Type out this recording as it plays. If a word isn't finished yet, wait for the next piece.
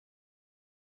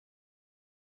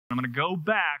I'm going to go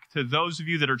back to those of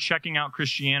you that are checking out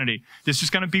Christianity. This is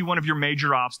going to be one of your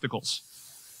major obstacles,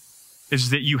 is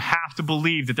that you have to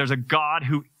believe that there's a God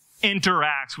who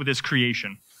interacts with his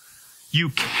creation. You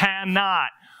cannot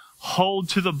hold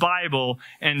to the Bible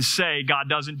and say God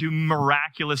doesn't do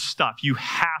miraculous stuff. You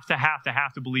have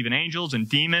to believe in angels and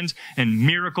demons and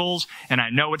miracles, and I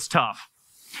know it's tough.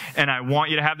 And I want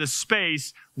you to have the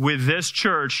space with this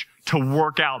church to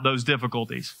work out those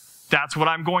difficulties. That's what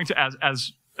I'm going to,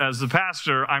 as the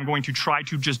pastor, I'm going to try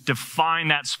to just define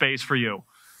that space for you,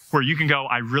 where you can go,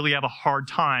 I really have a hard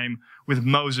time with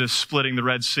Moses splitting the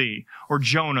Red Sea, or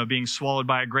Jonah being swallowed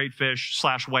by a great fish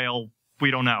 / whale,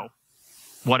 we don't know,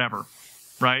 whatever,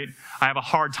 right? I have a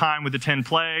hard time with the 10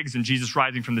 plagues and Jesus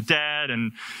rising from the dead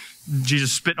and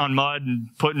Jesus spitting on mud and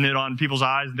putting it on people's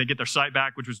eyes and they get their sight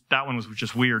back, that one was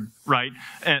just weird, right?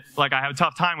 And like, I have a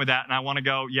tough time with that, and I want to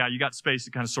go, yeah, you got space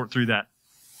to kind of sort through that.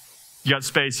 You got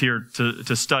space here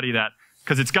to study that,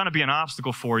 because it's going to be an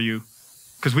obstacle for you,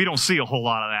 because we don't see a whole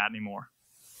lot of that anymore,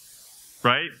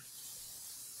 right?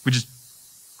 We just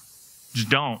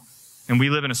don't. And we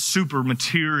live in a super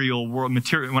material world.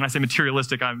 When I say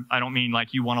materialistic, I don't mean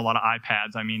like you want a lot of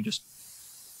iPads. I mean just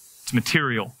it's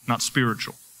material, not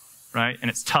spiritual, right?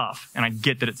 And it's tough, and I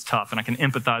get that it's tough, and I can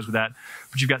empathize with that.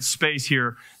 But you've got space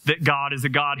here that God is a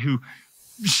God who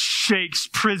shakes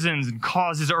prisons and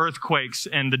causes earthquakes,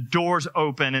 and the doors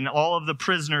open, and all of the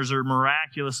prisoners are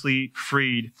miraculously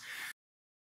freed.